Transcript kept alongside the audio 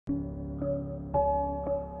Hi,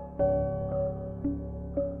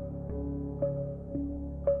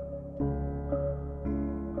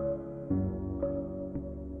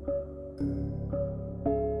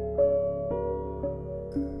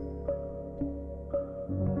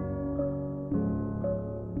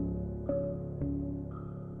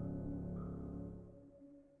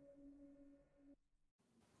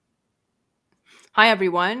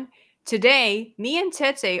 everyone. Today, me and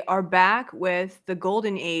Tete are back with the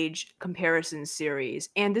Golden Age comparison series,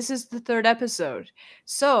 and this is the third episode.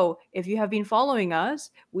 So, if you have been following us,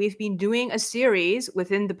 we've been doing a series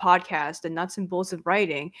within the podcast, The Nuts and Bolts of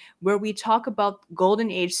Writing, where we talk about Golden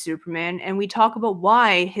Age Superman and we talk about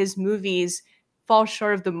why his movies fall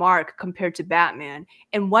short of the mark compared to Batman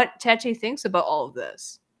and what Tete thinks about all of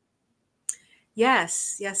this.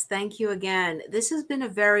 Yes, thank you again. This has been a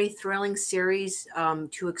very thrilling series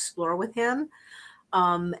to explore with him.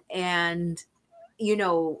 And, you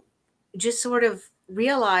know, just sort of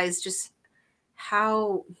realize just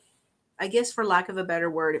how, I guess, for lack of a better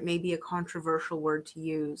word, it may be a controversial word to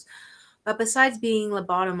use. But besides being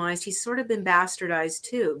lobotomized, he's sort of been bastardized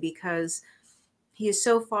too, because he is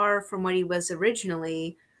so far from what he was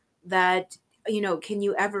originally that, can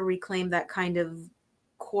you ever reclaim that kind of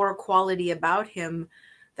core quality about him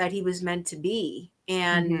that he was meant to be?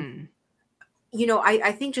 And, Mm-hmm.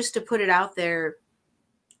 I think, just to put it out there,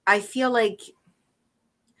 I feel like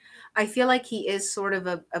he is sort of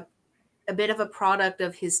a bit of a product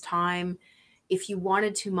of his time. If you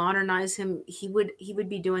wanted to modernize him, he would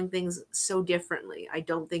be doing things so differently. I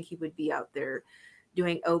don't think he would be out there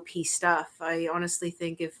doing OP stuff. I honestly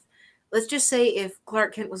think, if let's just say if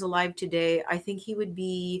Clark Kent was alive today, I think he would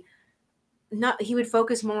be not he would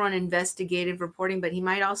focus more on investigative reporting, but he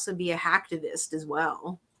might also be a hacktivist as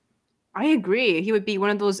well. I agree. He would be one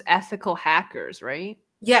of those ethical hackers, right?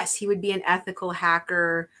 Yes, he would be an ethical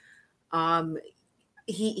hacker. Um,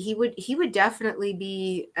 he would definitely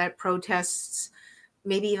be at protests,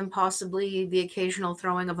 maybe even possibly the occasional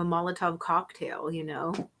throwing of a Molotov cocktail.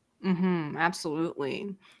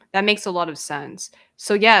 Absolutely. That makes a lot of sense.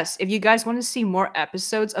 So, yes, if you guys want to see more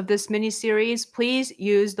episodes of this mini-series, please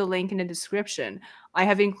use the link in the description. I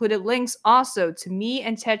have included links also to me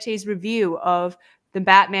and Tete's review of the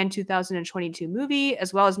Batman 2022 movie,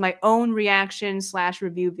 as well as my own reaction slash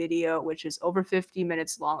review video, which is over 50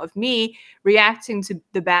 minutes long, of me reacting to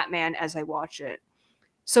the Batman as I watch it.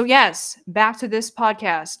 So, yes, back to this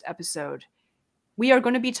podcast episode. We are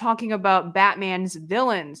going to be talking about Batman's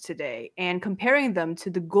villains today and comparing them to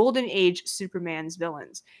the Golden Age Superman's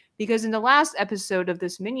villains. Because in the last episode of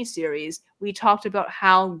this miniseries, we talked about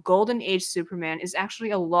how Golden Age Superman is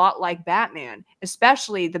actually a lot like Batman,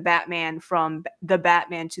 especially the Batman from the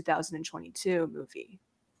Batman 2022 movie.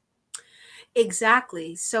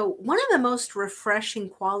 Exactly. So, one of the most refreshing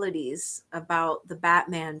qualities about the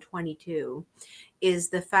Batman 22 is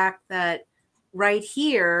the fact that right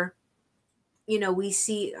here, we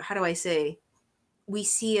see, how do I say, we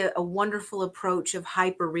see a wonderful approach of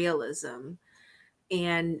hyperrealism.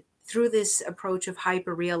 And through this approach of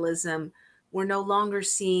hyperrealism, we're no longer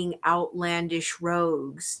seeing outlandish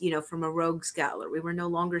rogues, from a rogues gallery. We're no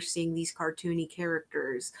longer seeing these cartoony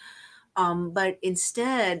characters, but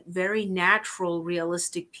instead, very natural,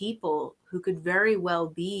 realistic people who could very well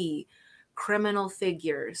be criminal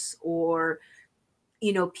figures, or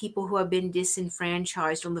people who have been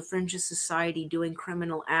disenfranchised on the fringe of society doing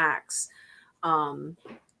criminal acts. Um,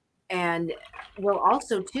 and well,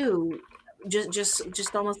 also too,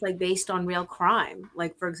 just almost like based on real crime.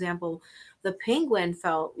 Like, for example, the Penguin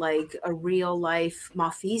felt like a real life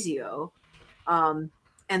mafioso. Um,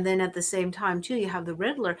 and then at the same time too, you have the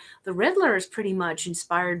Riddler. The Riddler is pretty much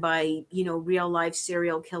inspired by, real life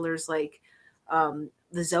serial killers, like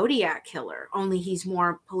the Zodiac killer, only he's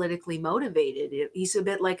more politically motivated. He's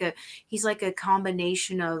like a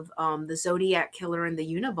combination of the Zodiac killer and the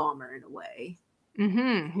Unabomber in a way.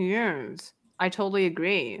 He is. I totally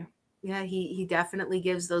agree. Yeah, he definitely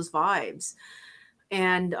gives those vibes.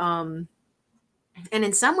 And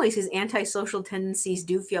in some ways his antisocial tendencies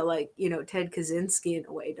do feel like, Ted Kaczynski in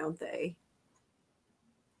a way, don't they?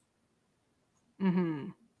 hmm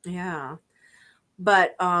Yeah.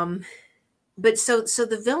 But so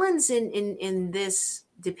the villains in this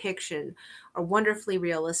depiction are wonderfully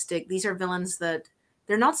realistic. These are villains that,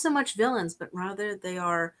 they're not so much villains, but rather they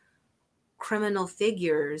are criminal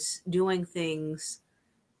figures doing things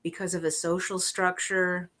because of a social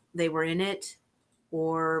structure they were in it,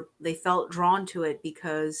 or they felt drawn to it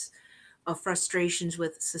because of frustrations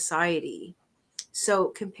with society. So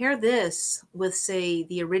compare this with, say,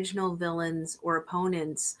 the original villains or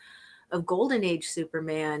opponents of Golden Age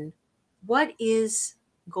Superman. What is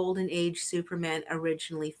Golden Age Superman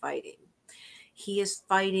originally fighting? He is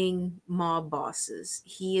fighting mob bosses.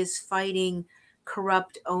 He is fighting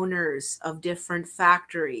corrupt owners of different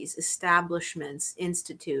factories, establishments,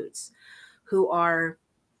 institutes who are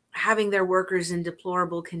having their workers in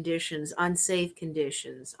deplorable conditions, unsafe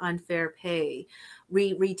conditions, unfair pay,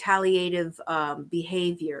 retaliative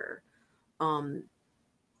behavior, um,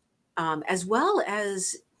 as well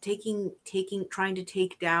as trying to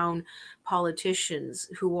take down politicians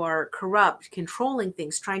who are corrupt, controlling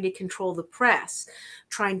things, trying to control the press,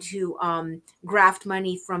 trying to graft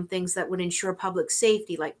money from things that would ensure public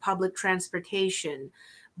safety, like public transportation,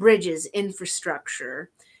 bridges, infrastructure.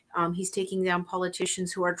 He's taking down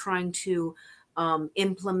politicians who are trying to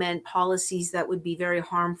implement policies that would be very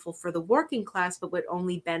harmful for the working class but would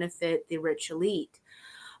only benefit the rich elite.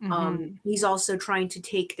 Mm-hmm. He's also trying to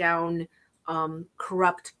take down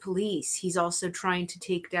corrupt police. He's also trying to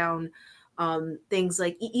take down things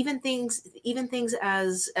like even things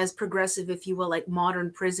as progressive, if you will, like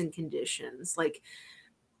modern prison conditions, like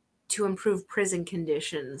to improve prison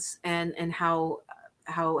conditions and how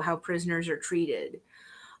prisoners are treated.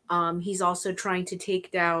 He's also trying to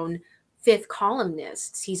take down fifth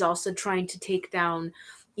columnists. He's also trying to take down,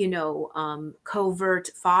 covert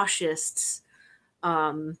fascists.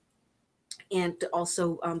 Um, and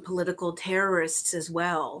also political terrorists as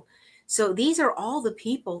well. So these are all the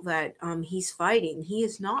people that he's fighting. He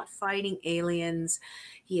is not fighting aliens.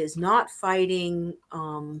 He is not fighting,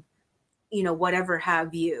 whatever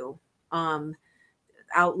have you, um,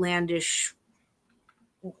 outlandish,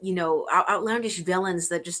 outlandish villains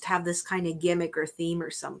that just have this kind of gimmick or theme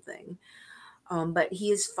or something. But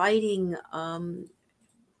he is fighting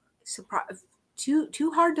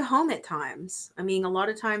too hard to home at times. I mean, a lot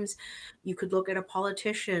of times you could look at a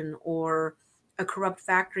politician or a corrupt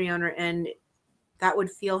factory owner, and that would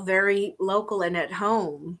feel very local and at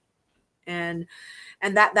home, and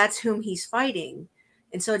that's whom he's fighting.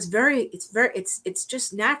 And so it's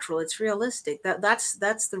just natural. It's realistic. That's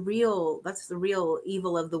the real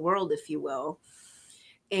evil of the world, if you will.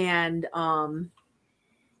 And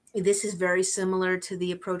this is very similar to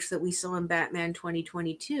the approach that we saw in Batman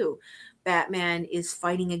 2022. Batman is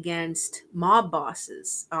fighting against mob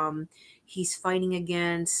bosses. He's fighting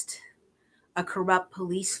against a corrupt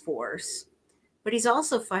police force, but he's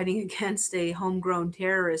also fighting against a homegrown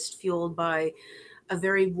terrorist fueled by a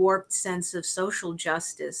very warped sense of social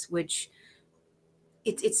justice, which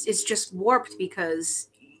it's just warped because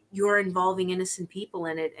you're involving innocent people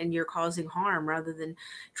in it and you're causing harm rather than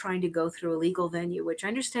trying to go through a legal venue, which I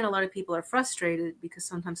understand a lot of people are frustrated because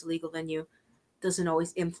sometimes a legal venue doesn't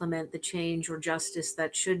always implement the change or justice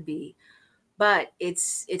that should be. But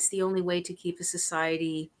it's the only way to keep a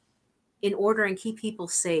society in order and keep people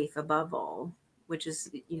safe above all, which is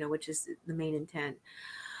the main intent.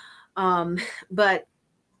 Um, but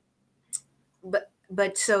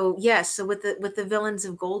but so yes, so with the villains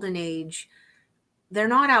of Golden Age, they're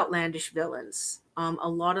not outlandish villains. A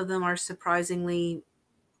lot of them are surprisingly,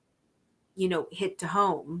 hit to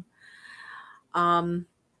home. Um,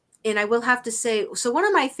 and I will have to say, so one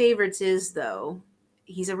of my favorites is though,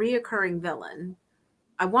 he's a reoccurring villain.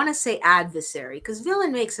 I want to say adversary because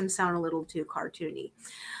villain makes him sound a little too cartoony.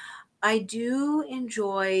 I do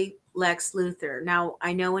enjoy Lex Luthor. Now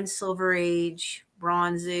I know in Silver Age,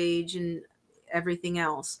 Bronze Age, and everything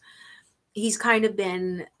else, he's kind of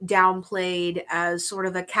been downplayed as sort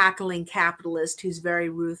of a cackling capitalist who's very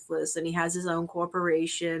ruthless, and he has his own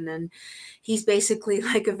corporation, and he's basically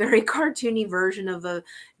like a very cartoony version of a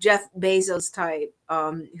Jeff Bezos type,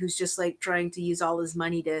 who's just like trying to use all his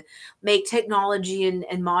money to make technology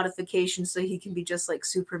and modifications so he can be just like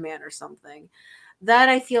Superman or something. That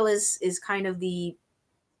I feel is kind of the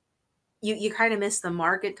you kind of miss the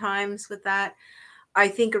mark at times with that. I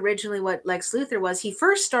think originally what Lex Luthor was, he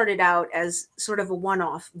first started out as sort of a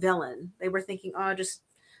one-off villain. They were thinking, oh, just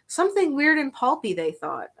something weird and pulpy. They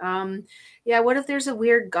thought, yeah, what if there's a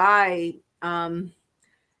weird guy?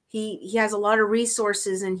 He has a lot of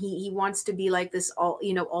resources and he wants to be like this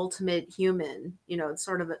ultimate human. It's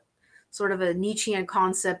sort of a Nietzschean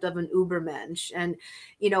concept of an Ubermensch. And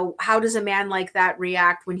how does a man like that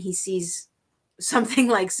react when he sees something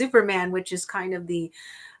like Superman, which is kind of a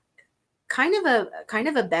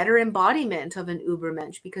better embodiment of an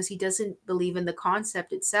Ubermensch because he doesn't believe in the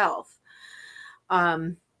concept itself.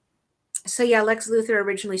 Um, so yeah, Lex Luthor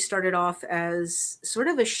originally started off as sort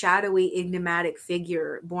of a shadowy, enigmatic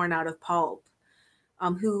figure born out of pulp,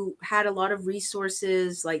 who had a lot of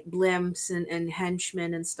resources like blimps and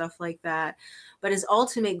henchmen and stuff like that. But his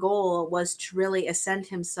ultimate goal was to really ascend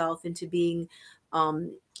himself into being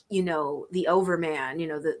um, the Overman,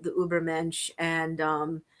 the Ubermensch,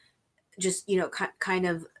 and just kind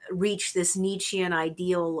of reach this Nietzschean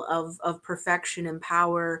ideal of perfection and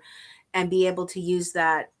power, and be able to use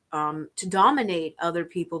that to dominate other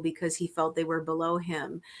people because he felt they were below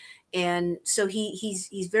him. And so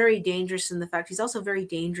he's very dangerous in the fact he's also very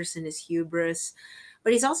dangerous in his hubris,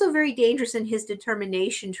 but he's also very dangerous in his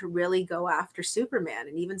determination to really go after Superman.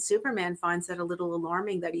 And even Superman finds that a little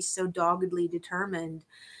alarming, that he's so doggedly determined,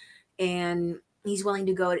 and he's willing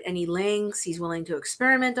to go at any lengths. He's willing to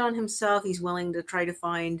experiment on himself. He's willing to try to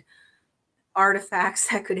find artifacts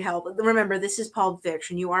that could help. Remember, this is Pulp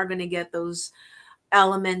Fiction. You are going to get those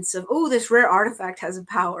elements of, oh, this rare artifact has a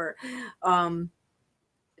power. Um,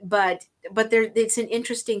 but there, it's an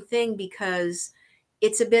interesting thing because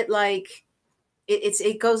it's a bit like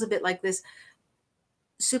it goes a bit like this.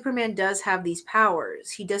 Superman does have these powers.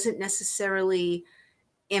 He doesn't necessarily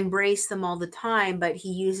embrace them all the time, but he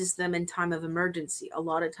uses them in time of emergency. A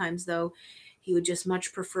lot of times, though, he would just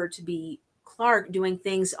much prefer to be Clark, doing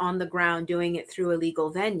things on the ground, doing it through a legal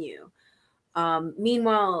venue.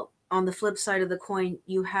 Meanwhile, on the flip side of the coin,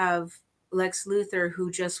 you have Lex Luthor,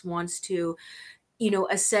 who just wants to,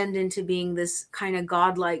 ascend into being this kind of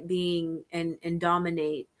godlike being, and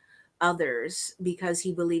dominate others because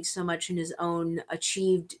he believes so much in his own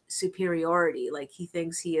achieved superiority. Like, he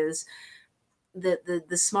thinks he is the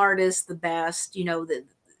smartest, the best,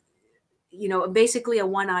 basically a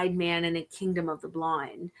one-eyed man in a kingdom of the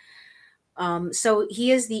blind. So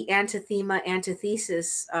he is the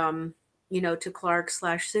antithesis, to Clark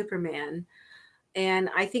slash Superman. And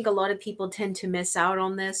I think a lot of people tend to miss out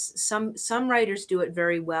on this. Some writers do it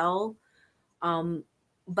very well, um,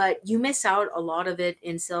 but you miss out a lot of it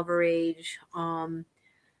in Silver Age.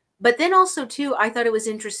 But then also too, I thought it was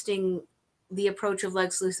interesting, the approach of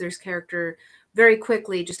Lex Luthor's character. Very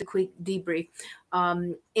quickly, just a quick debrief.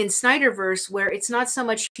 In Snyderverse, where it's not so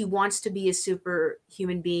much he wants to be a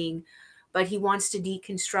superhuman being, but he wants to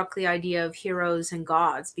deconstruct the idea of heroes and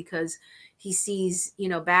gods, because he sees,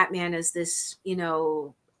 Batman as this,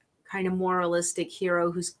 kind of moralistic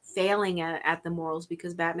hero who's failing at the morals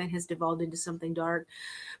because Batman has devolved into something dark.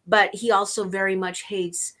 But he also very much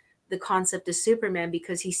hates the concept of Superman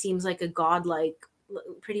because he seems like a godlike,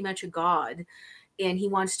 pretty much a god. And he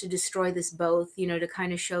wants to destroy this both, to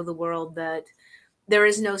kind of show the world that there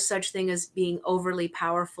is no such thing as being overly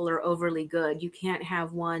powerful or overly good. You can't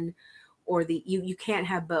have one or you can't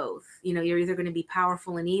have both. You're either going to be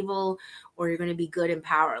powerful and evil, or you're going to be good and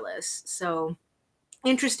powerless. So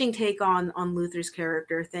interesting take on Luthor's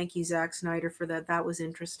character. Thank you, Zack Snyder, for that. That was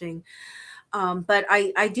interesting. But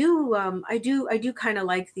I do kind of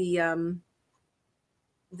like the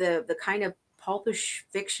kind of pulpish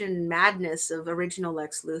fiction madness of original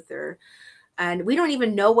Lex Luthor, and we don't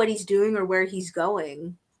even know what he's doing or where he's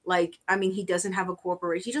going. Like, I mean, he doesn't have a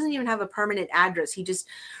corporation. He doesn't even have a permanent address. He just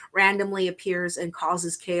randomly appears and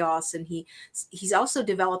causes chaos. And he's also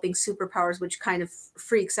developing superpowers, which kind of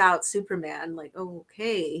freaks out Superman. Like, oh,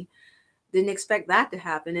 okay, didn't expect that to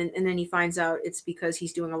happen. And then he finds out it's because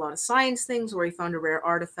he's doing a lot of science things, where he found a rare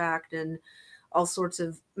artifact, and all sorts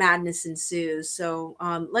of madness ensues. So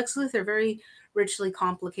Lex Luthor, very richly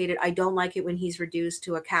complicated. I don't like it when he's reduced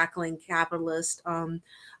to a cackling capitalist.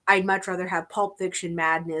 I'd much rather have Pulp Fiction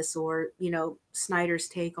madness, or Snyder's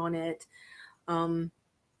take on it, and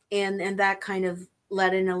that kind of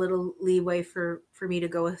let in a little leeway for me to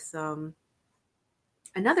go with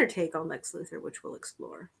another take on Lex Luthor, which we'll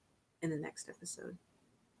explore in the next episode.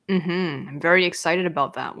 I'm very excited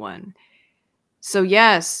about that one. So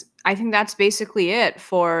yes, I think that's basically it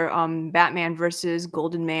for Batman versus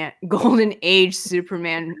Golden Age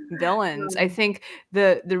Superman villains. I think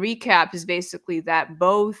the recap is basically that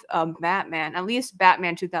both Batman, at least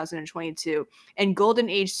Batman 2022, and Golden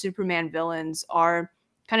Age Superman villains are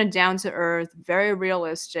kind of down to earth, very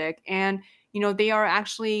realistic, and they are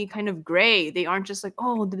actually kind of gray. They aren't just like,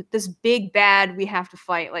 oh, this big bad we have to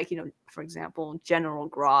fight, like, for example, General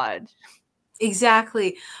Grodd.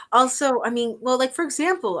 Exactly. Also, I mean, well, like, for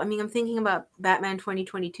example, I mean, I'm thinking about Batman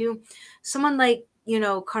 2022. Someone like,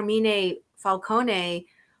 Carmine Falcone,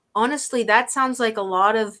 honestly, that sounds like a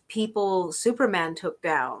lot of people Superman took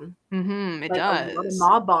down. It Like a lot of does.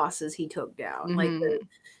 mob bosses he took down,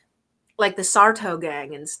 like the Sarto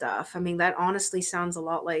gang and stuff. I mean, that honestly sounds a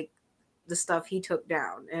lot like the stuff he took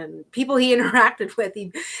down and people he interacted with.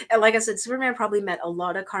 And like I said, Superman probably met a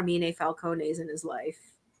lot of Carmine Falcones in his life.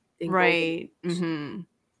 Right.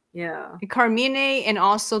 Yeah. Carmine and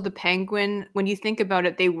also the Penguin, when you think about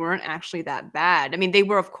it, they weren't actually that bad. I mean, they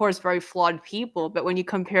were, of course, very flawed people, but when you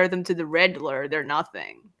compare them to the Riddler, they're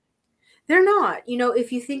nothing. They're not. You know,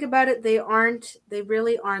 if you think about it, they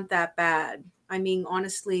really aren't that bad. I mean,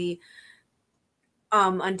 honestly,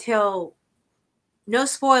 until, no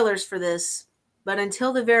spoilers for this, but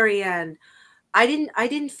until the very end, I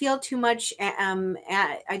didn't feel too much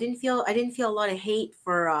I didn't feel a lot of hate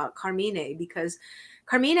for Carmine, because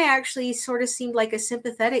Carmine actually sort of seemed like a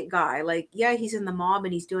sympathetic guy. Like, yeah, he's in the mob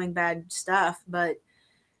and he's doing bad stuff, but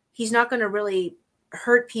he's not going to really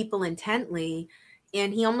hurt people intently,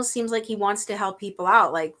 and he almost seems like he wants to help people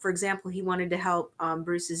out. Like, for example, he wanted to help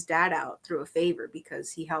Bruce's dad out through a favor because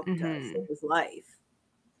he helped save Hmm. his life.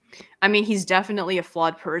 I mean, he's definitely a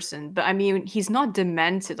flawed person, but I mean, he's not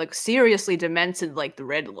demented, like seriously demented like the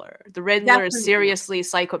Riddler. The Riddler is Definitely not. seriously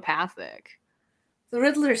psychopathic. The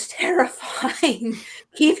Riddler's terrifying.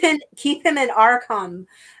 Keep him in Arkham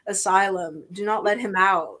Asylum. Do not let him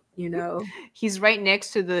out, you know. He's right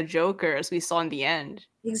next to the Joker, as we saw in the end.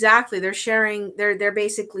 Exactly. They're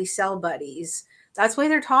basically cell buddies. That's why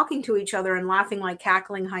they're talking to each other and laughing like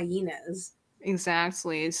cackling hyenas.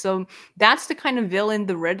 Exactly. So that's the kind of villain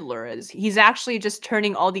the Riddler is. He's actually just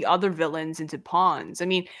turning all the other villains into pawns. I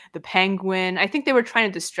mean, the Penguin, I think they were trying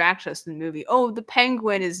to distract us in the movie. Oh, the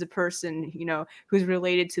Penguin is the person, who's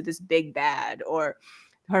related to this big bad, or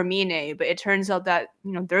Hermine, but it turns out that,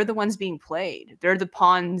 they're the ones being played. They're the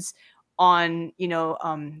pawns on,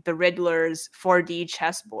 the Riddler's 4D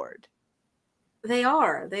chessboard. They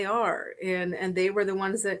are, and they were the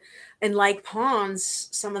ones that, and like pawns,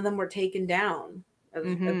 some of them were taken down, as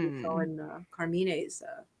we saw Mhm. in Carmine's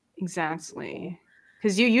example. Exactly.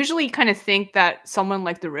 Because you usually kind of think that someone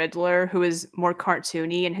like the Riddler, who is more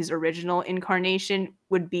cartoony in his original incarnation,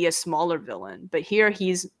 would be a smaller villain. But here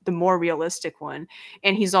he's the more realistic one.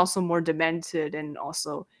 And he's also more demented and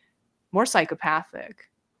also more psychopathic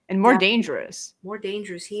and more Definitely dangerous. more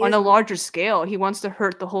dangerous. He On is a more. larger scale, he wants to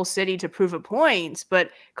hurt the whole city to prove a point.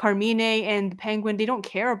 But Carmine and the Penguin, they don't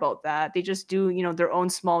care about that. They just do, their own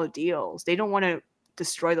small deals. They don't want to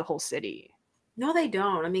destroy the whole city. No, they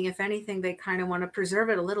don't. I mean, if anything, they kind of want to preserve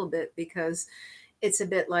it a little bit, because it's a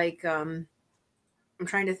bit like, I'm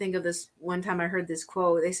trying to think of this one time I heard this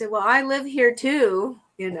quote. They said, "Well, I live here too,"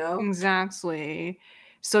 you know. Exactly.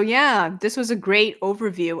 So yeah, this was a great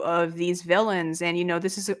overview of these villains, and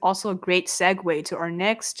this is also a great segue to our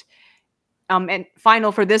next and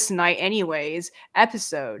final for this night anyways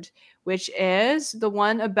episode, which is the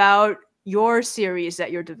one about your series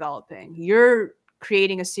that you're developing. You're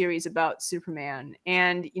creating a series about Superman,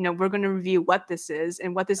 and we're going to review what this is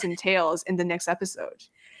and what this entails in the next episode.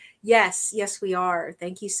 Yes, yes, we are.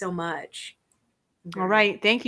 Thank you so much. I'm All very right, thank you